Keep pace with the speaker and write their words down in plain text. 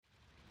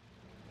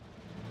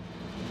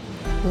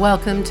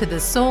Welcome to the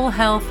Soul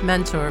Health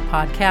Mentor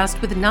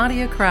podcast with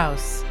Nadia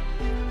Kraus.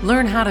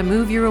 Learn how to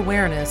move your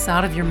awareness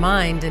out of your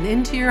mind and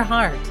into your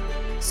heart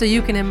so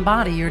you can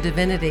embody your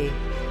divinity,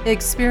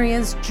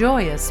 experience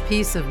joyous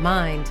peace of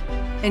mind,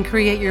 and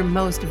create your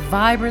most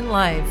vibrant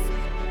life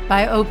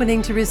by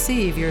opening to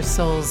receive your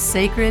soul's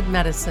sacred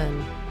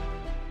medicine.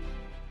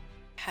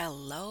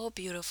 Hello,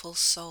 beautiful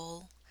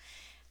soul.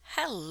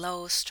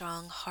 Hello,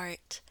 strong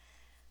heart.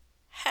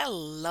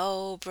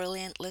 Hello,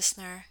 brilliant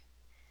listener.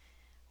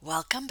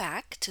 Welcome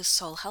back to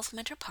Soul Health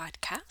Mentor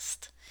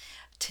Podcast.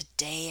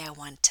 Today, I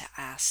want to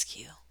ask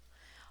you,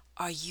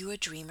 are you a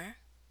dreamer?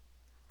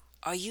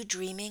 Are you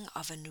dreaming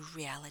of a new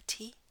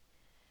reality?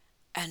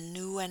 A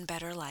new and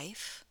better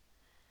life?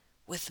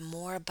 With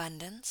more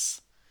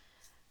abundance?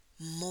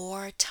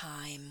 More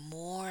time,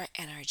 more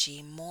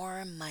energy,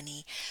 more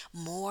money,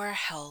 more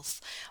health,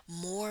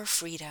 more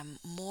freedom,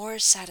 more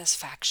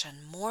satisfaction,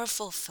 more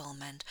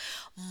fulfillment,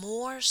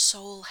 more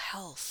soul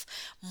health,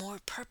 more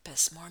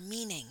purpose, more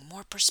meaning,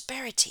 more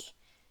prosperity.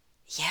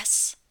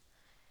 Yes?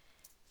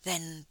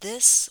 Then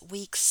this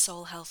week's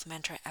Soul Health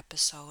Mentor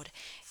episode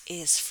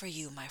is for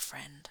you, my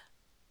friend.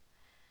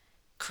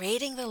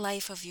 Creating the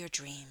life of your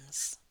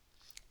dreams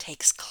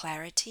takes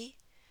clarity,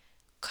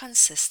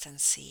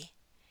 consistency,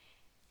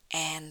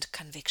 and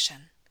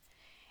conviction.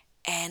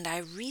 And I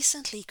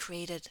recently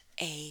created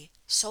a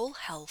soul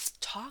health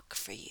talk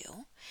for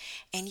you,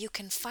 and you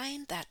can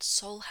find that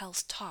soul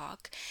health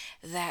talk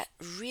that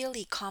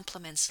really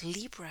complements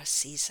Libra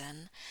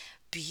season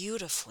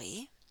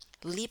beautifully.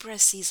 Libra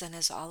season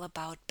is all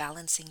about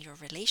balancing your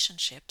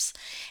relationships,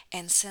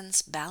 and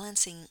since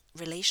balancing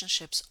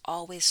relationships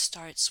always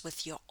starts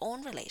with your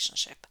own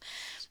relationship,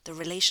 the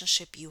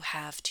relationship you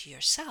have to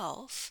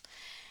yourself,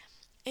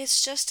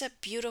 it's just a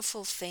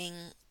beautiful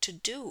thing to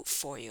do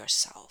for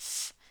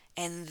yourself.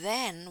 And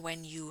then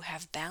when you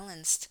have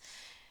balanced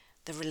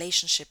the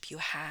relationship you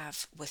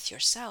have with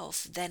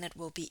yourself, then it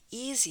will be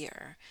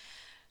easier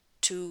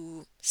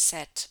to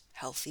set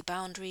healthy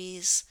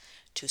boundaries,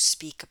 to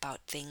speak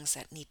about things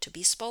that need to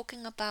be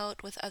spoken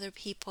about with other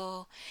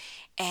people.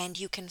 And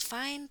you can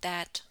find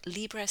that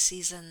Libra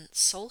season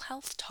soul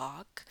health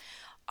talk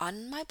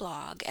on my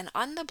blog, and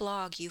on the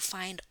blog you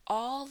find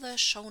all the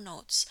show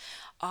notes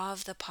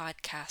of the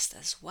podcast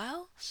as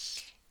well.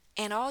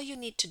 And all you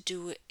need to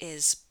do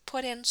is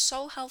put in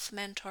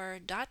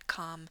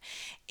soulhealthmentor.com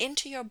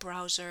into your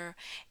browser,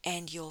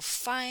 and you'll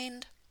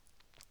find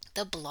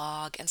the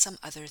blog and some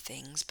other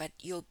things, but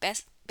you'll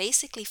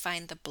basically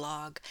find the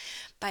blog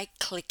by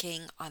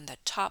clicking on the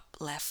top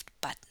left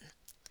button.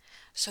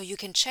 So you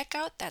can check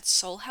out that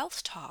soul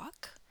health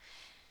talk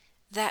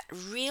that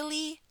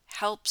really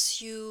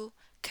helps you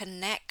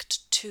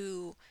connect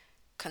to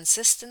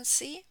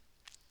consistency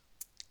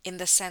in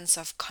the sense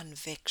of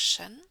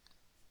conviction,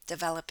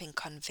 developing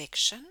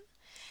conviction,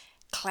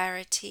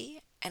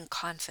 clarity, and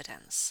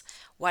confidence.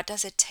 What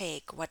does it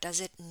take? What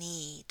does it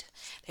need?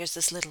 There's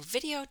this little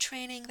video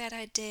training that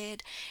I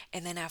did,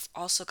 and then I've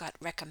also got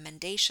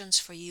recommendations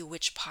for you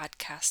which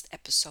podcast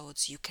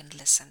episodes you can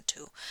listen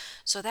to.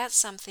 So that's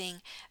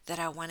something that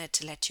I wanted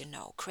to let you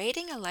know.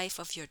 Creating a life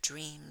of your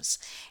dreams,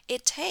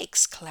 it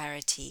takes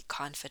clarity,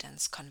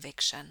 confidence,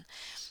 conviction,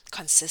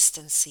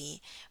 consistency,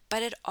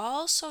 but it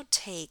also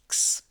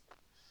takes,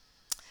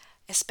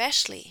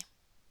 especially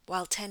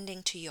while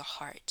tending to your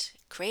heart,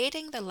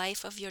 creating the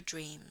life of your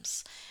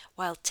dreams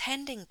while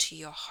tending to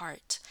your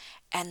heart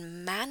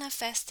and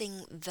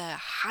manifesting the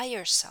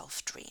higher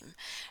self dream,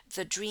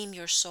 the dream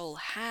your soul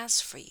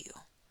has for you,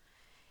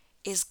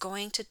 is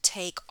going to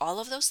take all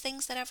of those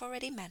things that I've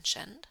already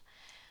mentioned,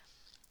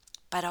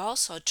 but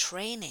also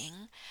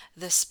training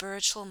the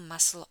spiritual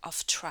muscle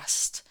of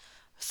trust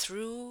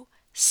through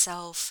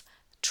self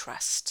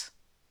trust.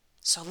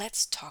 So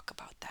let's talk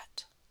about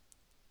that.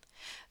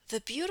 The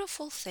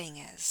beautiful thing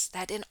is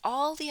that in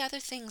all the other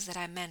things that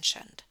I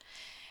mentioned,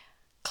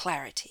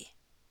 clarity,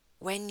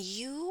 when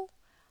you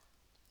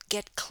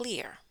get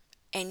clear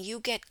and you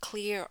get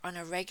clear on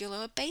a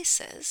regular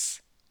basis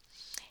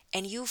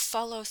and you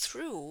follow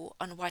through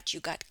on what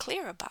you got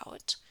clear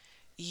about,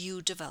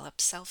 you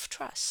develop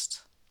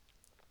self-trust.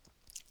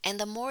 And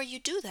the more you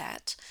do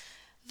that,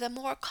 the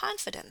more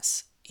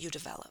confidence you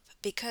develop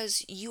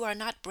because you are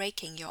not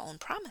breaking your own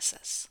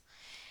promises.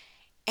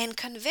 And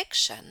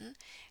conviction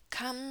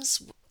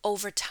comes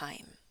over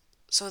time.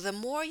 So the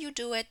more you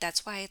do it,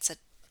 that's why it's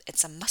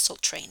a muscle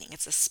training.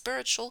 It's a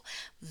spiritual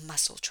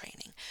muscle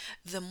training.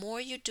 The more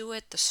you do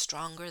it, the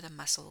stronger the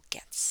muscle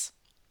gets.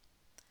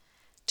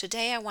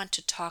 Today I want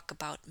to talk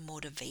about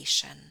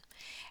motivation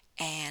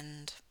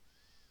and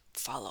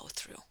follow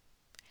through.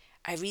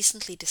 I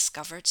recently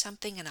discovered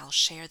something and I'll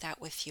share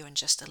that with you in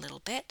just a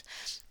little bit.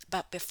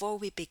 But before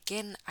we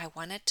begin, I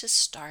wanted to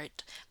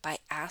start by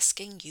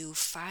asking you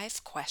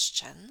 5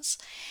 questions,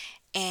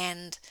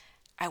 and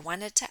I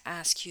wanted to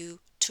ask you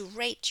to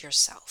rate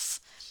yourself.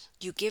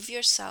 You give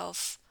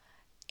yourself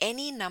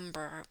any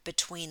number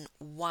between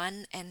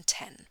 1 and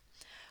 10.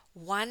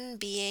 1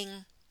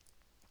 being,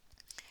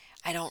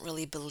 I don't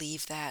really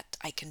believe that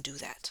I can do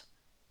that.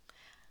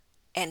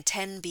 and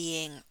 10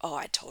 being, oh,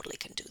 I totally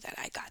can do that,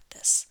 I got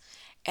this.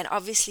 And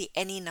obviously,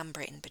 any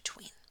number in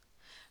between.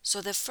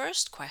 So the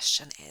first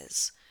question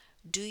is,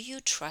 do you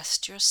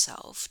trust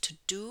yourself to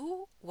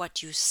do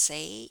what you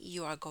say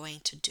you are going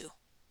to do?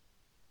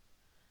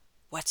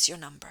 What's your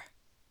number?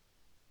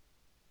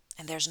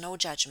 And there's no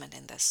judgment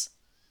in this.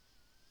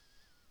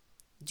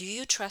 Do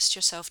you trust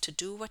yourself to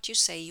do what you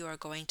say you are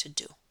going to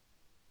do?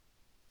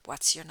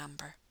 What's your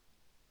number?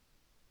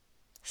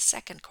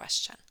 Second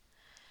question,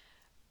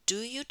 do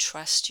you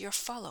trust your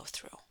follow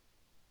through?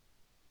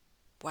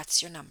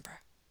 What's your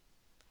number?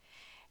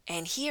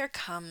 And here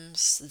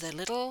comes the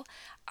little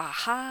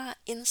aha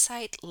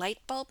insight light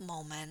bulb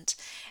moment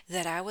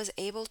that I was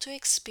able to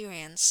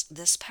experience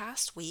this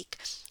past week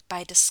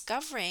by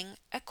discovering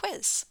a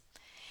quiz.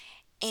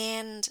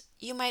 And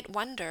you might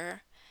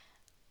wonder,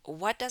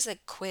 what does a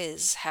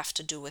quiz have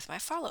to do with my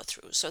follow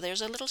through? So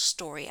there's a little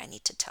story I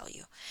need to tell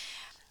you.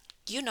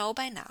 You know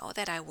by now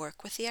that I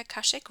work with the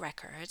Akashic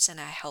Records and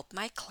I help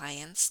my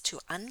clients to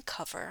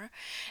uncover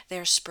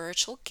their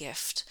spiritual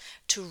gift,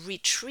 to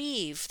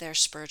retrieve their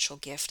spiritual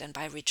gift. And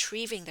by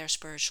retrieving their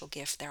spiritual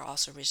gift, they're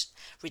also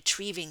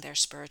retrieving their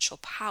spiritual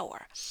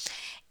power.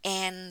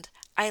 And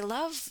I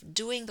love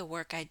doing the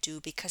work I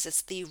do because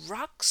it's the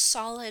rock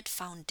solid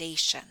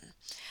foundation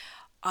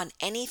on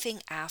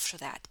anything after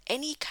that.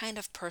 Any kind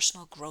of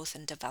personal growth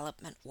and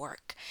development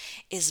work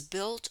is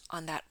built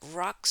on that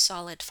rock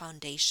solid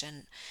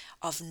foundation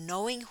of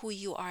knowing who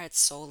you are at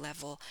soul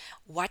level,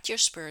 what your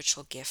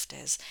spiritual gift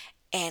is,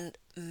 and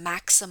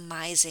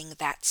maximizing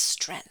that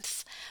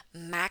strength,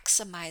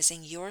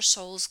 maximizing your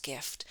soul's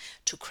gift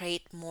to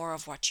create more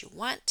of what you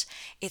want.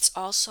 It's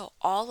also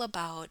all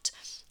about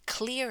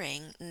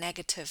clearing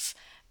negative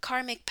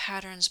karmic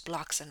patterns,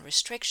 blocks, and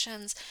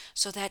restrictions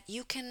so that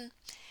you can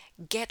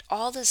get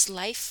all this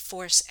life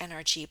force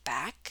energy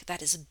back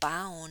that is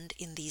bound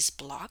in these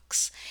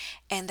blocks.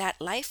 And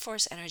that life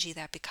force energy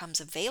that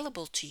becomes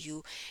available to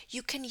you,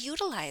 you can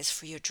utilize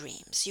for your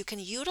dreams, you can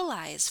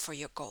utilize for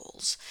your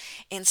goals,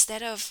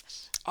 instead of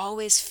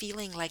always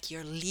feeling like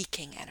you're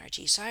leaking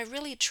energy. So I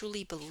really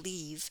truly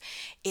believe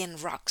in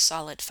rock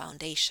solid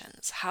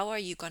foundations. How are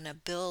you going to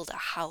build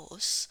a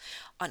house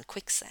on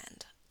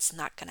quicksand? It's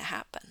not going to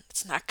happen.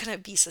 It's not going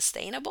to be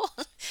sustainable.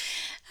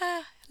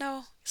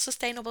 No,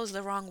 sustainable is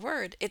the wrong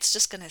word. It's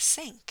just going to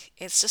sink.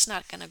 It's just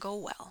not going to go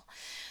well.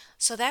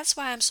 So that's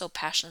why I'm so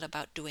passionate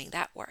about doing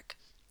that work.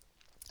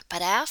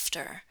 But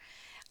after,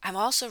 I'm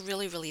also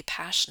really, really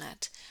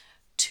passionate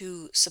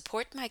to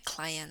support my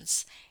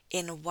clients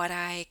in what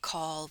I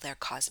call their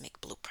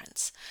cosmic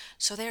blueprints.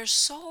 So there's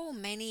so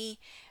many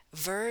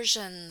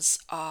versions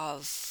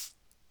of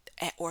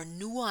or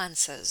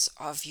nuances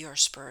of your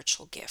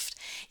spiritual gift.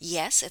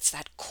 Yes, it's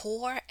that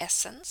core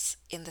essence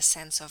in the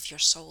sense of your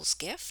soul's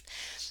gift,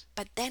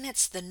 but then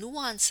it's the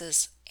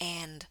nuances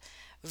and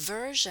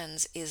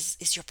versions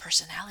is your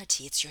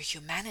personality, it's your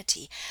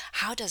humanity.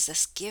 How does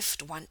this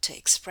gift want to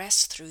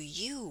express through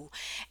you?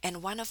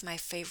 And one of my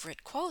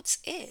favorite quotes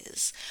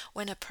is,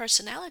 when a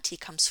personality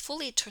comes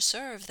fully to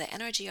serve the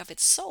energy of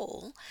its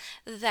soul,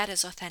 that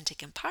is authentic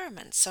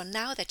empowerment. So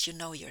now that you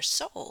know your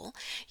soul,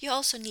 you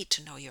also need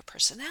to know your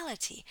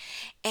personality.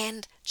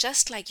 And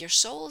just like your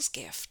soul's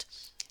gift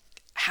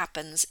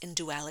happens in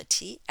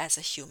duality as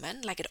a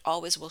human, like it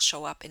always will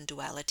show up in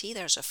duality.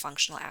 There's a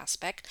functional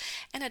aspect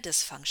and a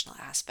dysfunctional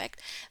aspect.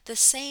 The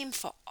same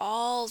for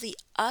all the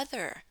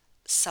other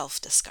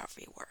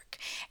self-discovery work.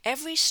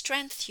 Every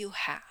strength you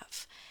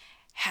have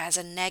has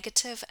a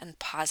negative and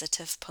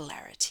positive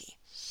polarity.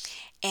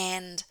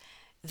 And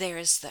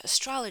there's the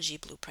astrology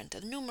blueprint, the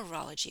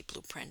numerology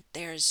blueprint,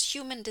 there's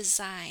human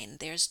design,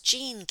 there's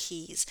gene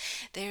keys,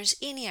 there's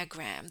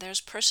Enneagram, there's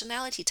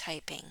personality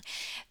typing.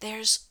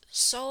 There's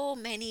so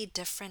many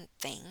different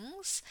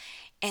things,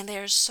 and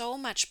there's so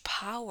much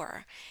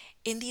power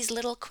in these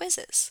little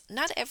quizzes.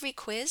 Not every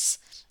quiz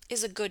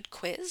is a good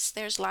quiz.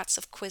 There's lots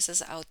of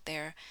quizzes out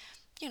there,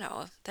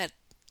 that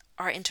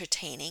are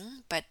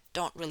entertaining but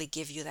don't really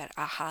give you that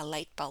aha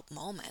light bulb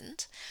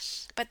moment.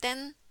 But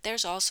then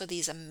there's also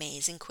these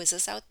amazing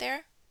quizzes out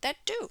there that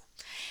do.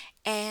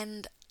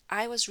 And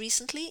I was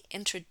recently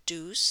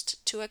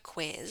introduced to a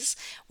quiz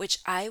which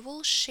I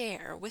will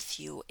share with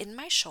you in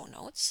my show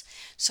notes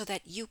so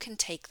that you can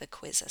take the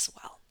quiz as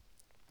well.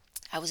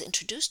 I was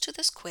introduced to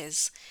this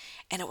quiz,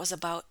 and it was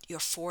about your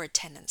 4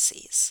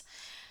 tendencies.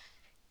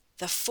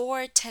 The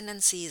 4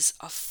 tendencies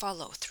of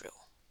follow through.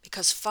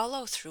 Because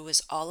follow through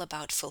is all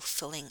about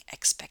fulfilling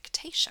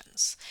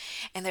expectations.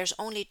 And there's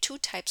only 2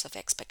 types of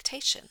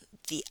expectation,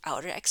 the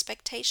outer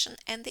expectation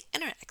and the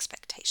inner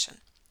expectation.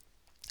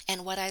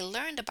 And what I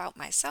learned about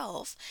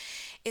myself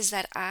is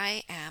that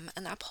I am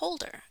an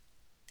upholder.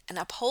 An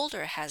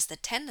upholder has the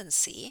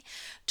tendency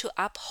to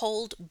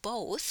uphold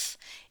both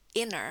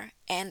inner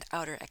and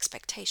outer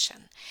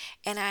expectation.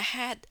 And I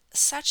had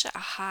such a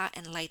aha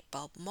and light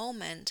bulb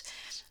moment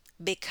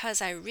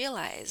because I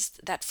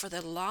realized that for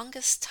the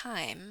longest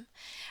time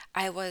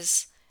I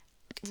was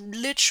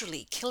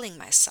literally killing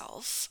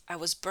myself. I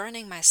was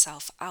burning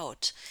myself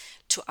out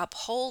to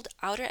uphold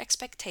outer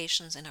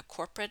expectations in a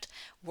corporate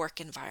work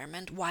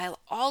environment while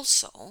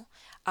also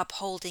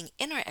upholding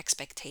inner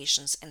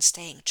expectations and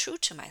staying true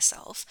to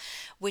myself,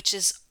 which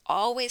is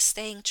always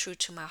staying true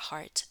to my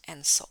heart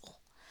and soul.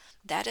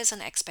 That is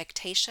an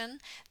expectation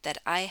that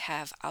I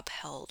have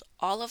upheld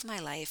all of my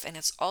life, and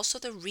it's also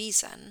the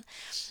reason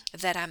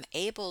that I'm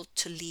able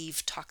to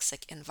leave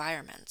toxic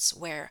environments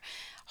where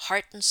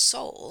heart and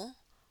soul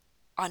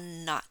are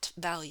not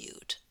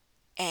valued.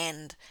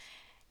 And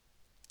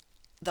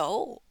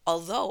although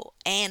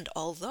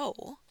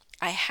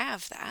I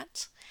have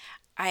that,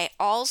 I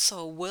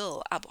also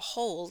will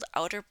uphold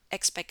outer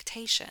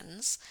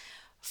expectations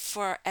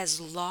for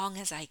as long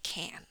as I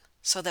can.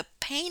 So the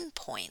pain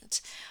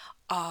point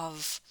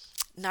of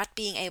not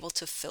being able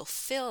to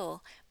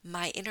fulfill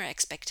my inner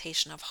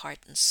expectation of heart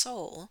and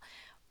soul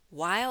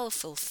while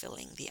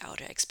fulfilling the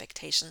outer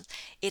expectations,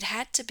 it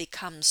had to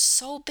become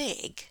so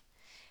big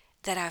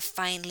that I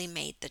finally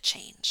made the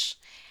change.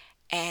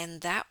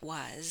 And that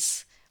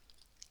was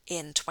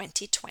in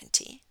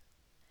 2020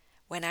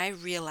 when I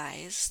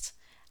realized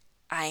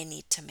I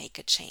need to make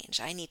a change.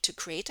 I need to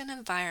create an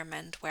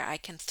environment where I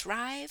can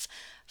thrive,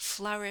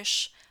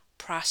 flourish,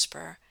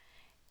 prosper,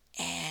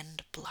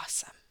 and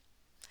blossom.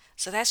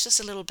 So that's just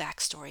a little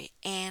backstory.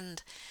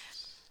 And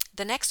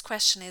the next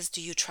question is,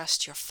 do you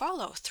trust your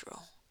follow through?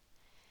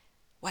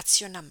 What's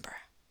your number?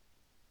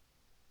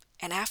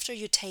 And after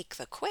you take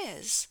the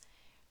quiz,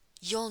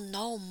 you'll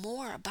know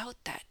more about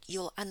that.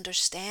 You'll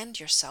understand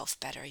yourself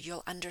better.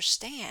 You'll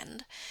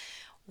understand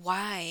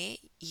why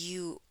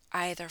you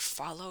either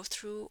follow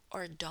through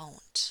or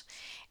don't.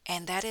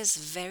 And that is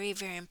very,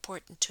 very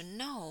important to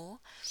know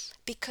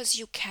because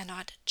you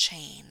cannot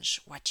change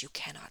what you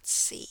cannot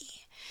see.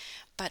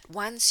 But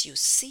once you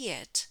see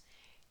it,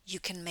 you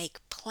can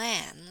make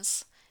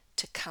plans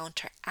to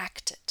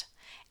counteract it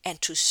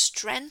and to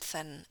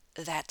strengthen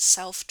that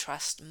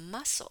self-trust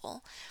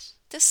muscle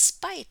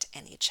despite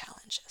any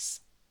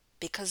challenges.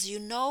 Because you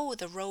know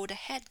the road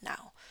ahead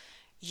now.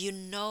 You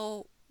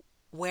know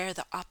where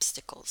the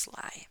obstacles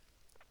lie.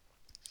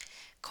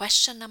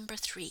 Question number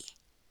 3.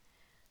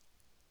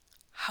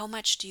 How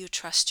much do you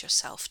trust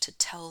yourself to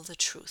tell the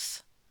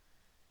truth?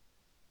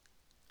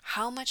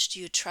 How much do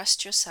you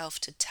trust yourself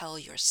to tell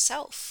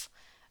yourself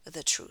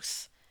the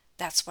truth?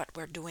 That's what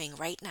we're doing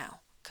right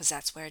now, because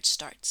that's where it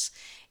starts.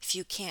 If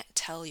you can't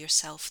tell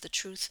yourself the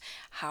truth,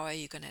 how are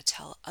you going to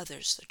tell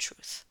others the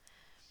truth?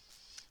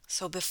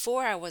 So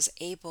before I was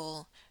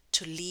able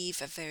to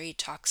leave a very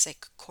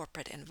toxic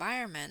corporate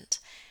environment,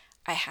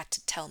 I had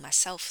to tell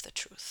myself the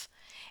truth.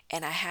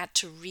 And I had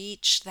to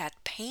reach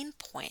that pain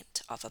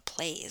point of a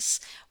place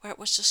where it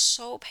was just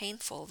so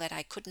painful that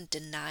I couldn't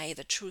deny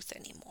the truth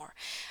anymore.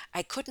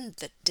 I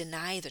couldn't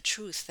deny the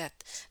truth that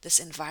this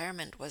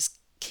environment was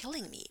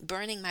killing me,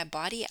 burning my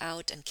body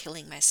out and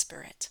killing my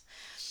spirit,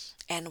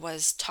 and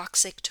was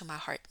toxic to my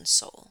heart and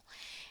soul.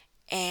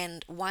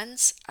 And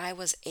once I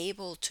was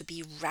able to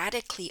be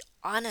radically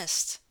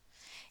honest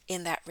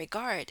in that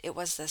regard, it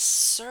was this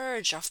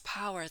surge of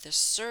power, this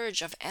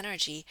surge of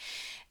energy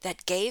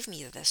that gave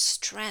me the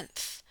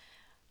strength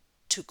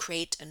to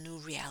create a new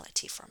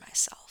reality for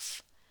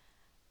myself.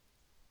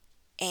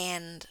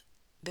 And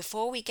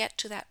before we get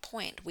to that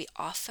point, we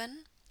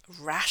often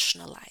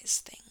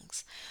rationalize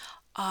things.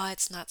 Oh,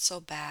 it's not so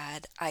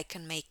bad. I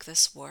can make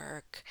this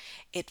work.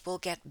 It will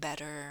get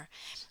better.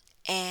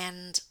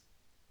 And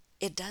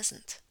it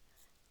doesn't.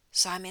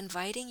 So I'm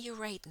inviting you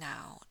right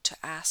now to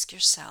ask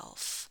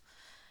yourself,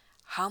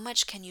 how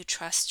much can you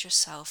trust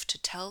yourself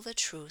to tell the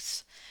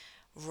truth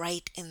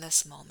right in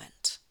this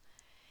moment?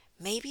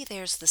 Maybe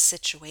there's the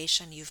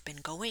situation you've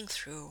been going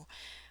through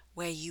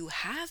where you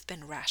have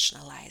been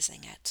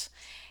rationalizing it,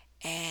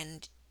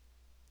 and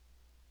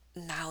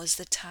now is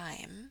the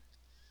time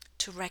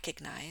to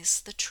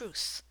recognize the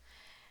truth.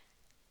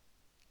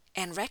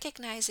 And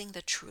recognizing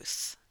the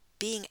truth,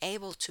 being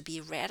able to be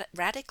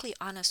radically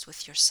honest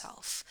with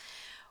yourself,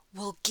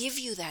 will give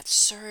you that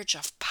surge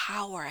of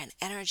power and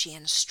energy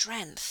and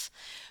strength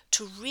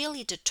to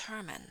really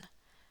determine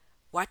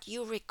what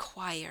you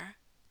require,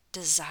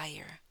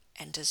 desire,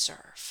 and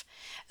deserve.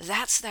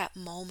 That's that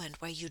moment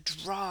where you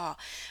draw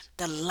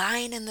the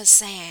line in the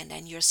sand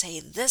and you say,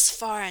 this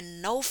far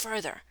and no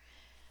further.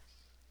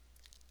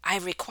 I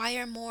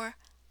require more,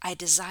 I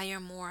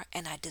desire more,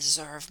 and I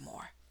deserve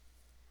more.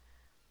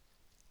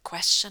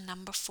 Question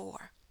number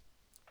 4.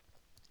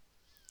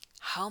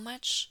 How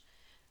much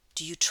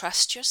do you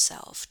trust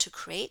yourself to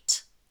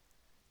create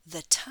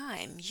the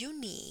time you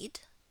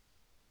need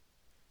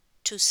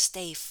to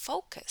stay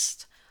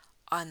focused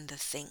on the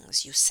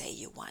things you say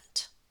you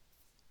want?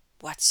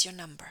 What's your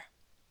number?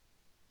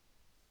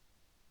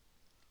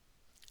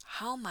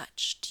 How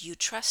much do you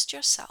trust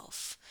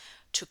yourself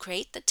to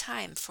create the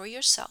time for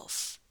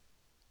yourself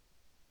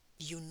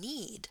you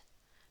need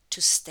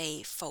to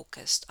stay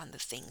focused on the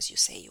things you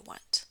say you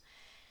want?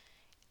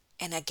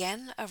 And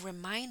again, a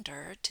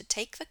reminder to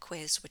take the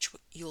quiz, which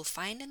you'll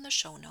find in the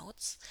show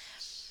notes,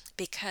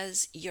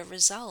 because your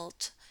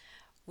result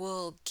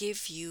will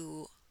give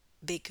you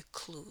big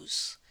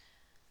clues.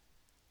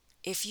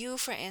 If you,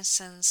 for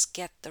instance,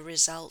 get the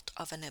result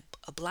of an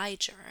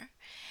obliger,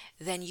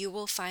 then you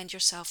will find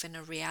yourself in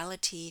a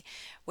reality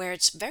where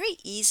it's very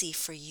easy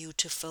for you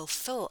to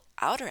fulfill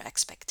outer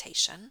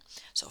expectation.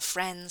 So,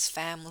 friends,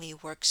 family,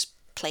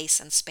 workplace,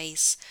 and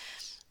space,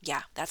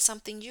 yeah, that's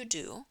something you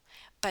do.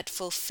 But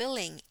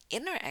fulfilling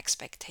inner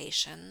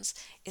expectations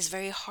is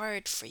very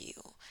hard for you.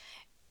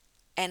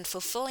 And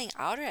fulfilling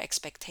outer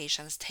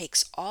expectations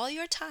takes all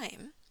your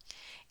time,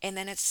 and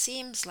then it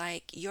seems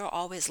like you're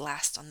always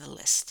last on the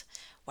list.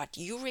 What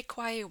you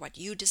require, what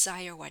you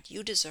desire, what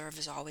you deserve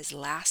is always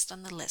last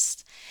on the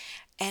list.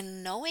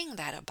 And knowing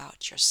that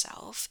about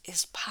yourself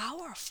is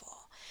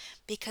powerful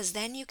because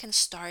then you can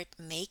start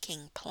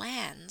making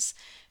plans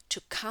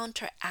to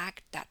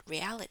counteract that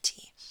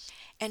reality.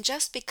 And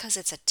just because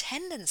it's a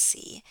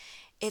tendency,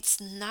 it's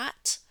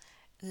not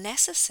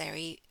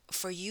necessary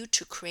for you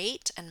to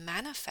create and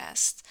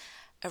manifest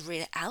a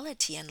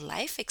reality and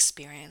life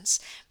experience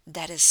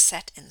that is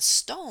set in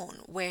stone,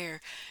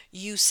 where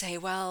you say,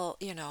 well,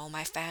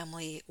 my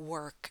family,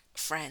 work,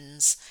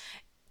 friends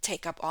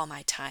take up all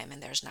my time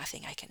and there's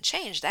nothing I can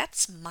change.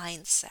 That's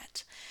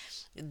mindset.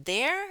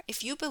 There,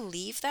 if you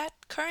believe that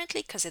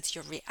currently, because it's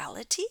your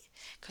reality,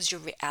 because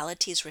your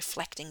reality is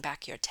reflecting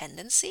back your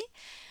tendency,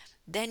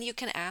 then you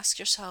can ask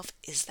yourself,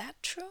 is that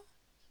true?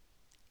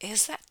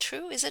 Is that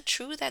true? Is it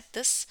true that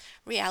this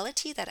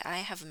reality that I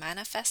have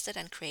manifested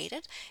and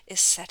created is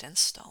set in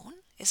stone?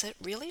 Is it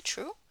really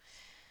true?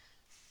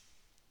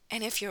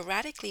 And if you're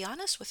radically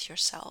honest with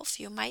yourself,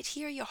 you might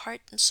hear your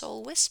heart and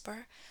soul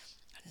whisper,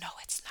 no,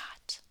 it's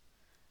not.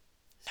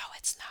 No,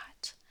 it's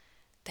not.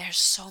 There's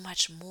so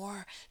much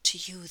more to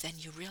you than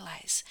you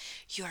realize.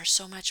 You are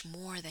so much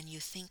more than you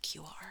think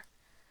you are.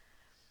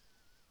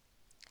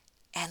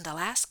 And the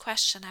last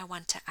question I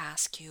want to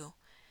ask you,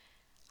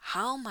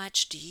 how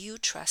much do you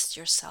trust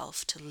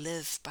yourself to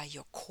live by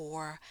your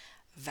core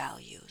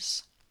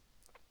values?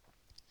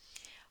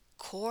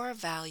 Core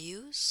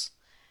values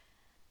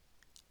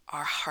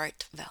are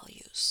heart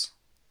values: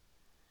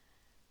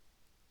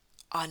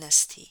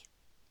 honesty,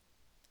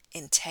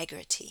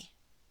 integrity,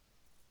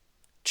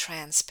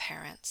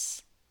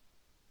 transparency,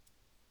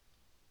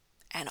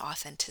 and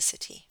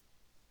authenticity.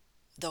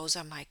 Those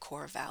are my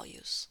core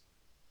values.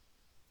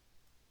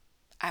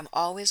 I'm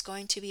always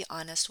going to be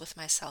honest with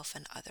myself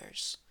and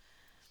others.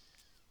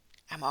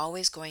 I'm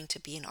always going to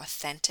be an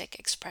authentic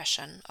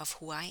expression of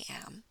who I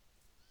am.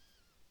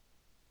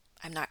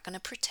 I'm not going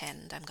to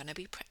pretend. I'm going to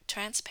be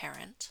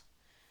transparent.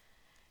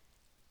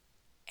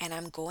 And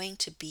I'm going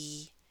to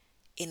be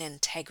in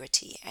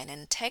integrity. And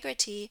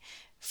integrity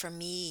for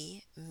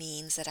me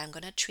means that I'm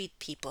going to treat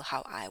people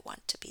how I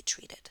want to be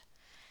treated.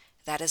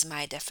 That is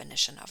my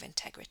definition of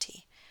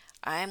integrity.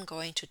 I am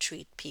going to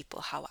treat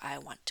people how I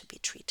want to be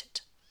treated.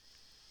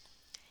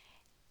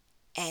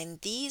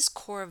 And these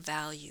core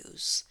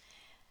values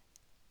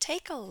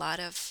take a lot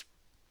of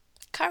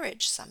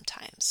courage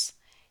sometimes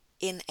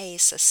in a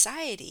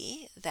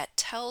society that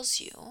tells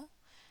you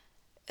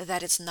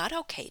that it's not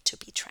okay to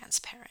be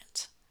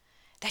transparent,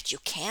 that you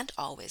can't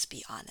always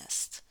be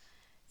honest,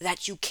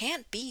 that you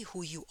can't be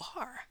who you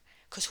are,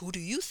 because who do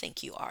you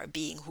think you are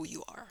being who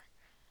you are?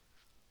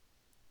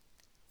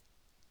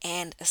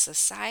 And a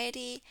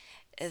society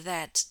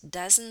that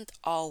doesn't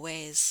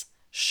always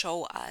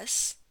show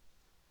us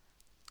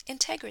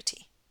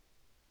integrity,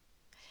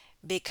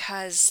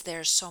 because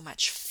there's so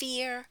much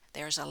fear,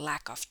 there's a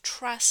lack of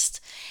trust,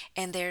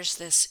 and there's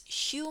this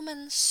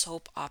human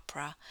soap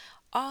opera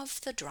of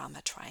the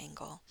drama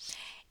triangle.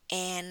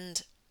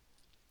 And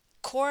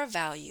core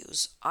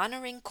values,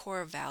 honoring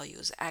core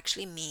values,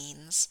 actually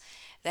means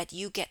that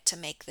you get to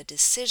make the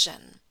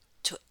decision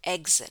to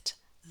exit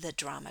the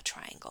drama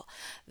triangle.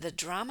 The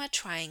drama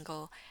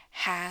triangle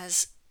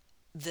has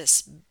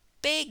this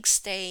big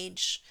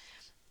stage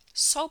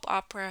soap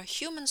opera,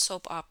 human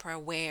soap opera,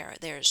 where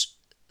there's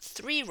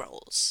three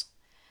roles: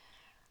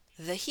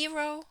 the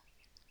hero,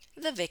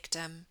 the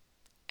victim,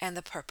 and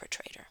the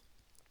perpetrator.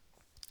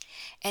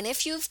 And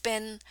if you've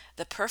been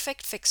the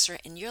perfect fixer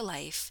in your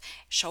life,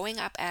 showing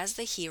up as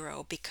the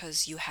hero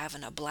because you have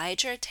an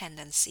obliger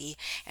tendency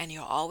and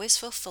you're always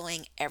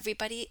fulfilling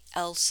everybody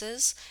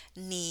else's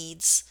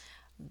needs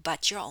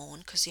but your own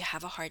because you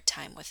have a hard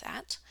time with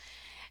that,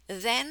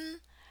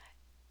 then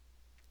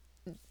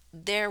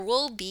there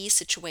will be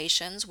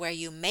situations where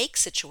you make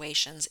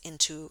situations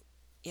into,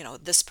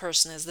 this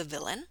person is the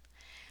villain,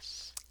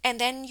 and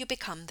then you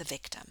become the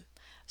victim.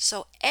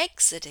 So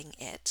exiting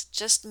it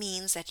just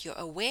means that you're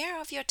aware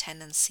of your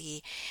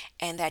tendency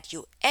and that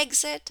you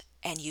exit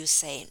and you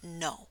say,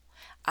 no,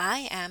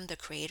 I am the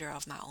creator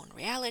of my own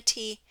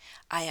reality.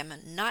 I am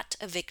not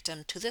a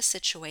victim to the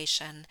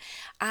situation.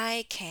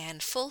 I can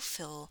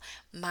fulfill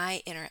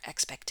my inner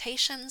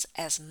expectations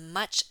as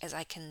much as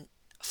I can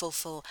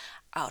fulfill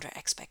outer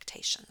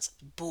expectations.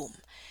 Boom.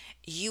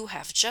 You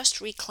have just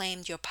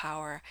reclaimed your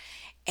power,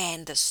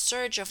 and the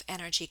surge of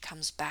energy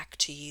comes back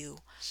to you,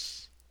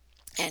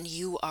 and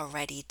you are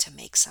ready to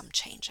make some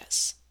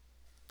changes.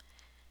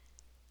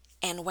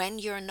 And when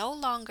you're no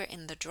longer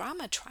in the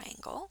drama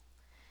triangle,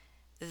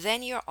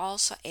 then you're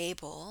also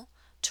able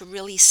to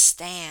really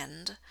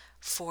stand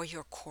for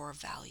your core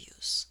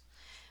values,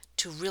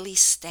 to really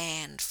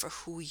stand for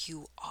who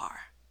you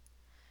are.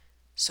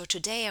 So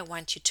today I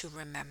want you to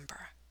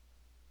remember.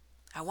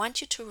 I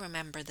want you to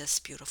remember this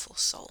beautiful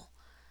soul,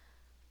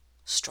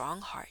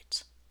 strong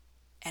heart,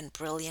 and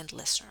brilliant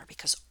listener,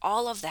 because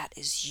all of that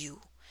is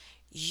you.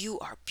 You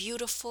are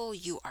beautiful,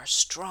 you are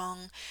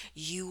strong,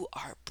 you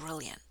are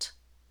brilliant.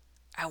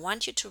 I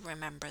want you to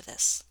remember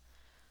this.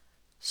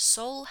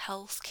 Soul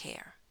health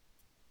care.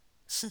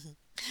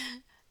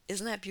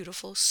 Isn't that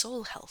beautiful?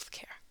 Soul health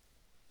care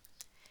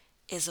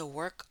is a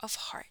work of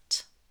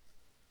heart.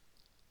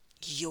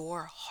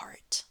 Your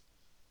heart.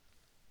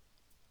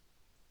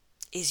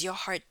 Is your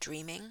heart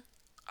dreaming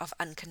of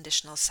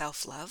unconditional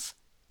self-love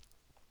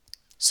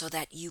so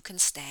that you can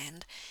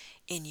stand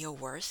in your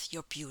worth,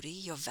 your beauty,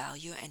 your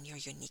value, and your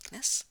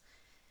uniqueness?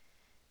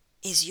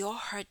 Is your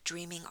heart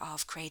dreaming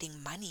of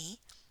creating money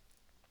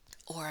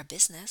or a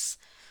business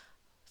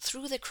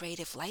through the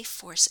creative life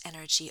force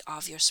energy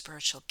of your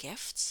spiritual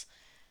gifts,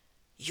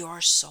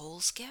 your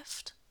soul's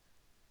gift?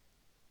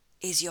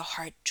 Is your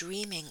heart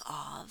dreaming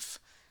of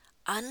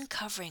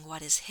uncovering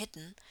what is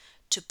hidden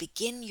to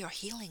begin your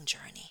healing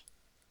journey?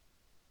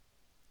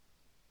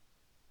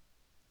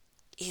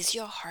 Is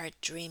your heart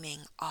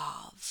dreaming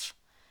of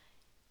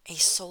a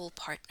soul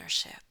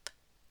partnership,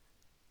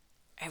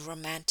 a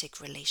romantic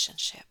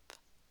relationship?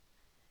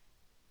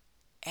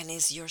 And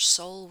is your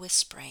soul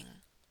whispering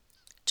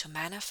to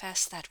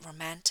manifest that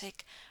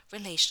romantic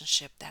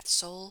relationship, that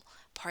soul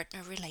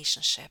partner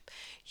relationship?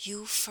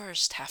 You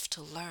first have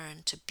to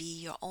learn to be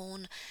your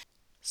own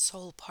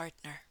soul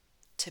partner,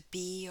 to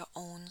be your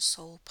own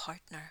soul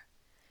partner,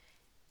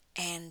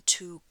 and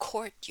to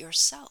court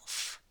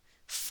yourself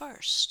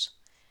first.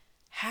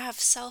 Have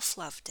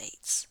self-love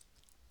dates.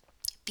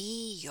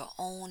 Be your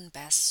own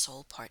best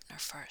soul partner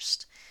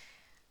first.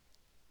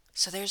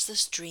 So there's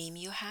this dream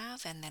you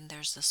have, and then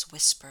there's this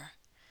whisper,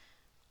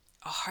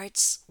 a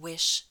heart's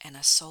wish and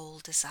a soul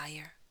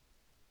desire.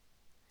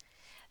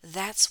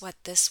 That's what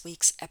this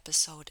week's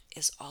episode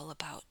is all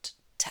about,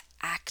 to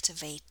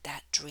activate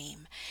that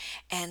dream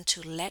and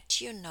to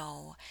let you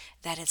know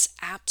that it's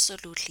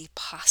absolutely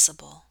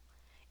possible.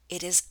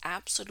 It is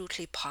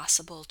absolutely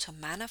possible to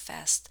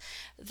manifest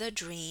the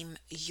dream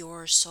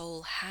your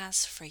soul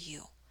has for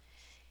you.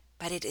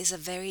 But it is a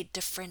very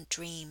different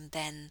dream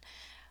than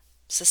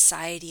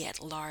society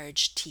at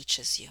large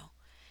teaches you.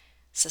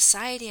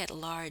 Society at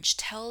large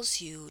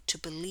tells you to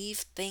believe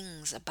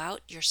things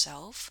about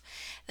yourself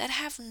that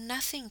have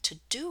nothing to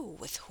do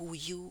with who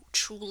you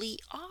truly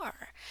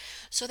are.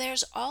 So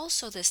there's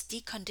also this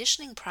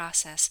deconditioning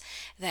process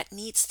that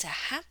needs to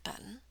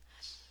happen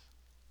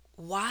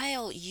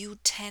while you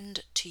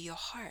tend to your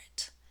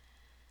heart.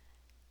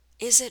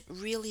 Is it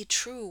really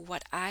true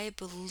what I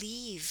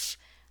believe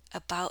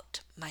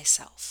about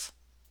myself?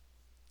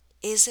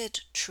 Is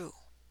it true?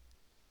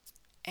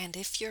 And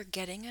if you're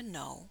getting a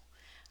no,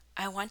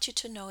 I want you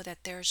to know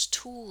that there's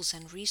tools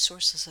and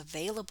resources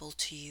available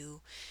to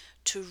you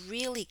to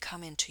really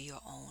come into your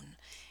own,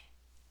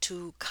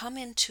 to come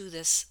into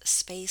this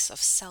space of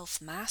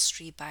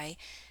self-mastery by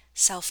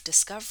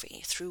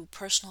self-discovery through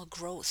personal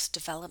growth,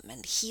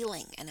 development,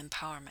 healing, and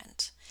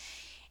empowerment.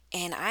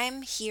 And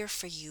I'm here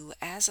for you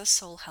as a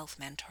soul health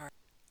mentor,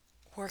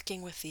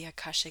 working with the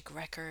Akashic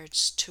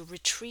Records to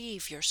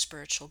retrieve your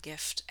spiritual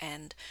gift,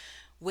 and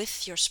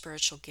with your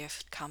spiritual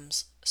gift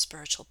comes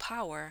spiritual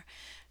power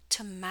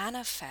to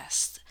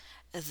manifest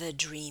the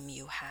dream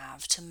you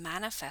have, to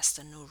manifest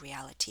a new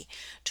reality,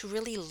 to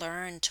really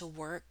learn to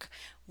work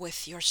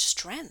with your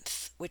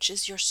strength, which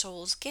is your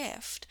soul's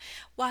gift,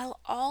 while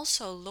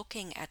also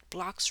looking at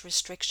blocks,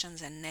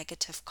 restrictions, and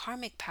negative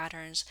karmic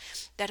patterns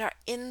that are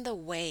in the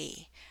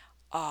way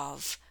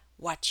of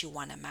what you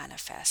want to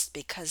manifest,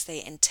 because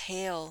they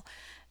entail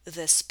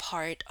this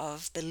part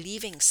of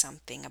believing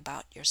something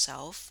about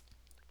yourself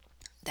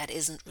that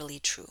isn't really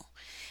true,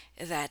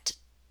 that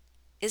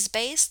is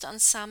based on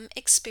some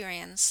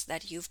experience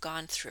that you've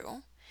gone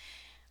through,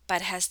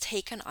 but has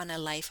taken on a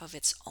life of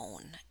its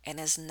own and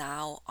is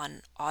now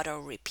on auto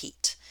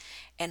repeat.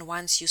 And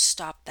once you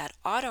stop that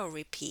auto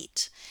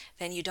repeat,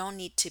 then you don't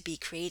need to be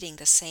creating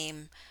the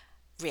same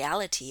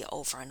reality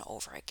over and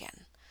over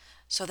again.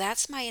 So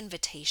that's my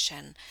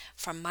invitation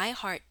from my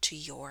heart to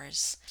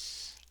yours.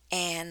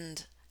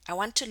 And I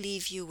want to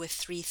leave you with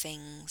 3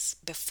 things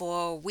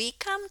before we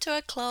come to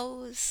a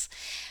close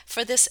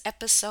for this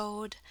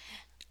episode.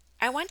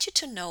 I want you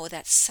to know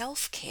that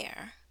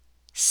self-care,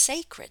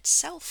 sacred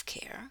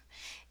self-care,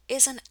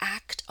 is an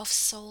act of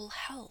soul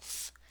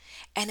health.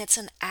 And it's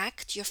an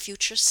act your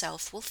future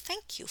self will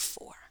thank you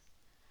for.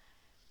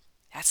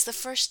 That's the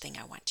first thing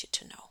I want you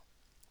to know.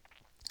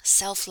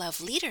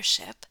 Self-love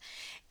leadership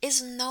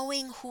is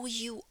knowing who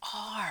you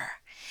are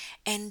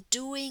and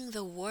doing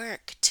the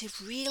work to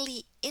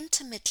really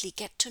intimately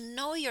get to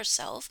know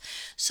yourself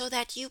so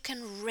that you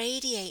can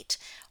radiate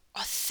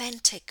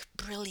authentic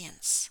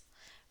brilliance,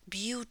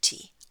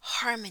 beauty,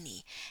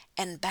 harmony,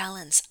 and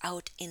balance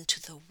out into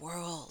the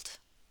world.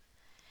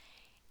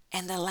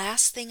 And the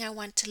last thing I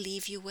want to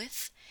leave you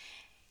with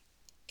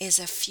is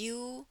a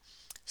few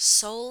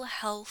soul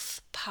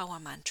health power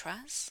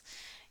mantras.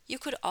 You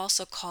could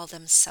also call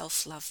them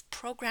self-love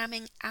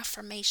programming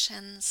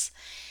affirmations.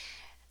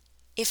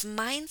 If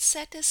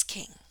mindset is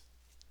king,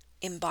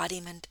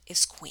 embodiment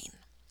is queen.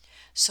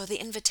 So the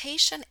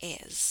invitation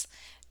is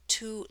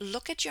to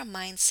look at your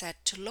mindset,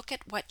 to look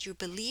at what you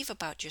believe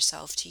about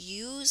yourself, to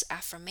use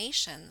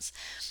affirmations,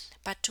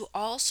 but to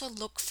also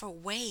look for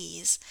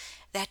ways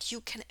that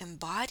you can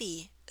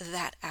embody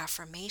that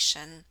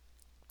affirmation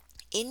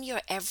in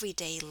your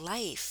everyday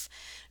life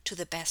to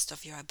the best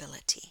of your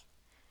ability.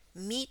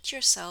 Meet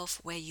yourself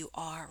where you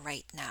are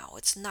right now.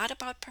 It's not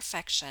about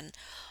perfection.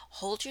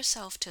 Hold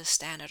yourself to a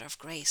standard of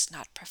grace,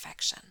 not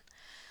perfection.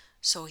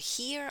 So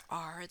here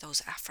are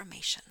those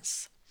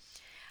affirmations.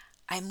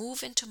 I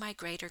move into my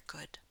greater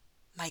good.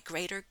 My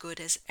greater good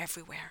is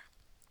everywhere.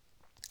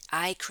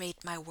 I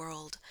create my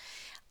world.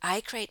 I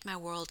create my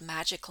world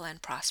magical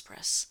and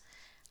prosperous.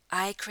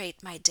 I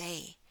create my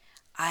day.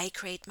 I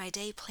create my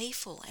day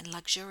playful and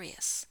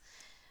luxurious.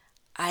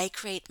 I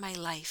create my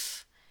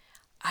life.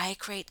 I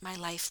create my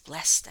life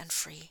blessed and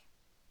free.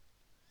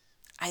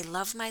 I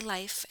love my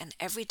life and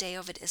every day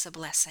of it is a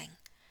blessing.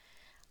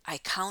 I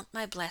count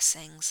my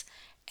blessings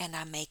and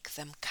I make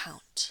them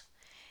count.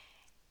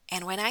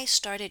 And when I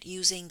started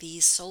using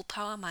these soul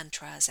power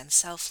mantras and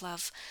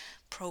self-love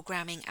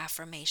programming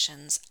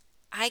affirmations,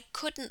 I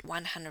couldn't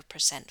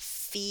 100%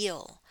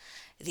 feel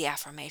the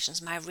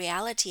affirmations. My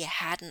reality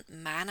hadn't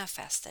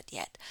manifested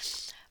yet.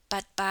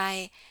 But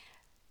by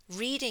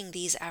reading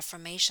these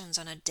affirmations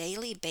on a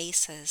daily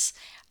basis,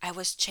 I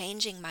was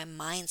changing my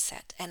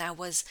mindset and I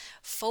was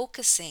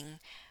focusing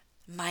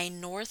my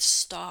North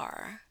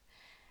Star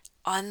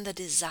on the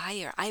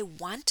desire. I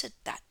wanted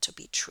that to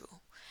be true.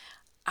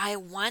 I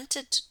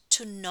wanted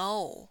to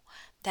know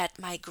that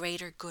my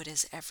greater good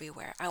is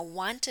everywhere. I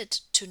wanted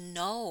to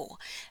know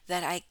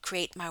that I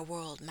create my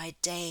world, my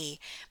day,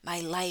 my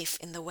life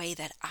in the way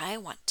that I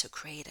want to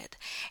create it.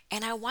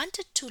 And I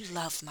wanted to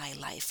love my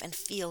life and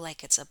feel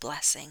like it's a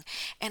blessing.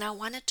 And I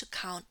wanted to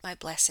count my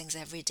blessings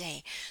every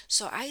day.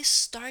 So I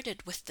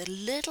started with the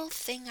little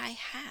thing I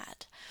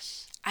had.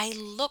 I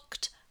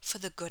looked for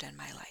the good in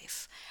my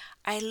life.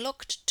 I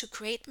looked to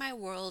create my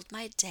world,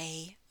 my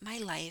day, my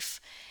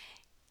life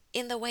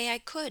in the way I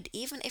could,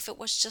 even if it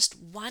was just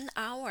 1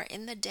 hour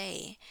in the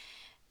day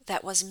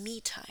that was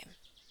me time.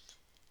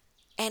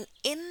 And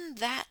in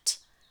that,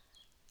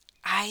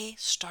 I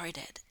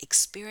started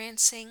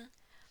experiencing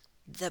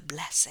the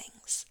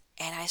blessings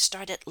and I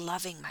started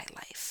loving my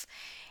life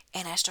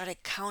and I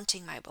started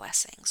counting my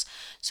blessings.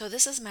 So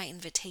this is my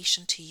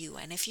invitation to you.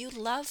 And if you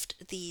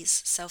loved these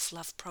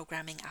self-love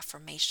programming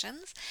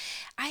affirmations,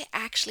 I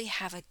actually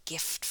have a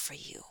gift for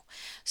you.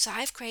 So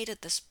I've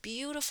created this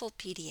beautiful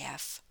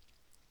PDF.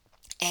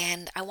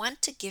 And I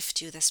want to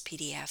gift you this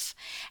PDF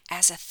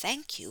as a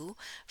thank you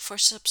for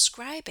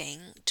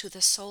subscribing to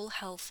the Soul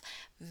Health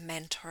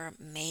Mentor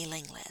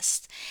mailing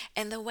list.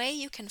 And the way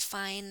you can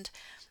find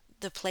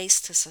the place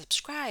to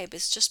subscribe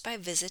is just by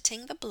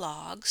visiting the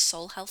blog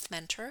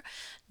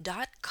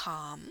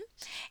soulhealthmentor.com,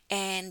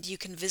 and you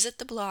can visit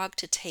the blog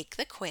to take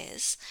the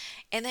quiz,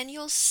 and then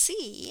you'll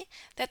see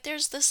that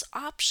there's this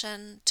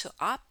option to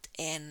opt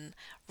in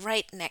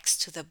right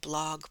next to the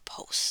blog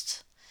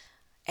post.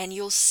 And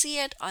you'll see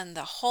it on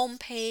the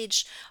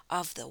homepage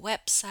of the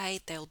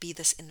website. There'll be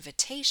this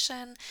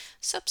invitation,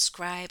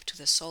 subscribe to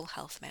the Soul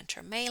Health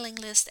Mentor mailing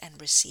list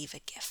and receive a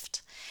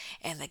gift.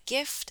 And the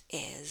gift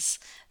is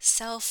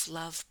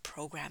self-love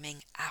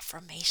programming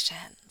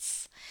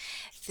affirmations.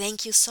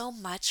 Thank you so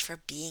much for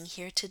being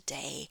here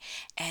today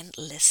and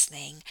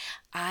listening.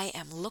 I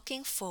am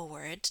looking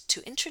forward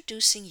to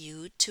introducing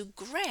you to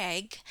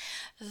Greg,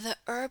 the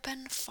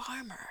urban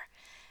farmer,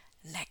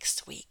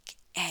 next week.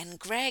 And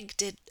Greg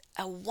did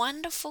a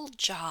wonderful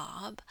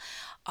job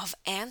of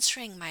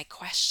answering my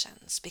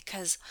questions,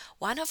 because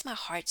one of my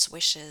heart's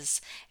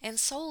wishes and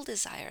soul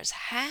desires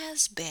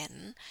has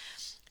been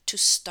to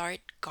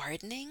start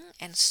gardening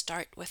and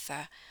start with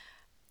a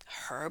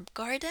herb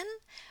garden.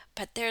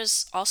 But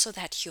there's also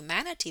that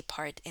humanity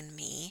part in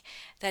me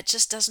that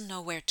just doesn't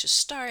know where to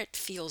start,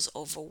 feels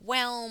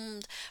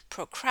overwhelmed,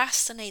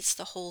 procrastinates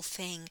the whole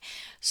thing.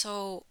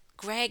 So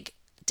Greg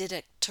did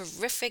a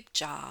terrific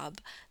job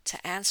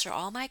to answer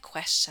all my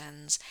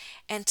questions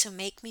and to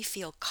make me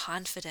feel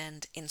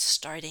confident in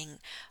starting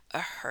a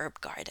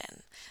herb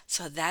garden.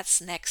 So that's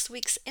next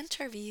week's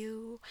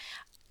interview,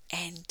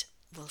 and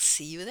we'll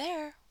see you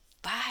there.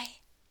 Bye.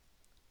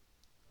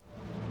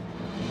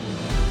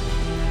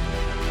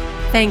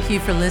 Thank you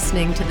for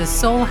listening to the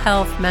Soul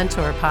Health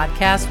Mentor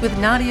podcast with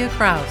Nadia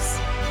Kraus.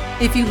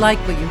 If you like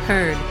what you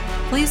heard,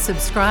 please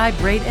subscribe,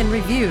 rate, and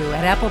review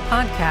at Apple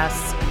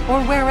Podcasts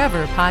or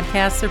wherever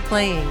podcasts are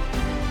playing.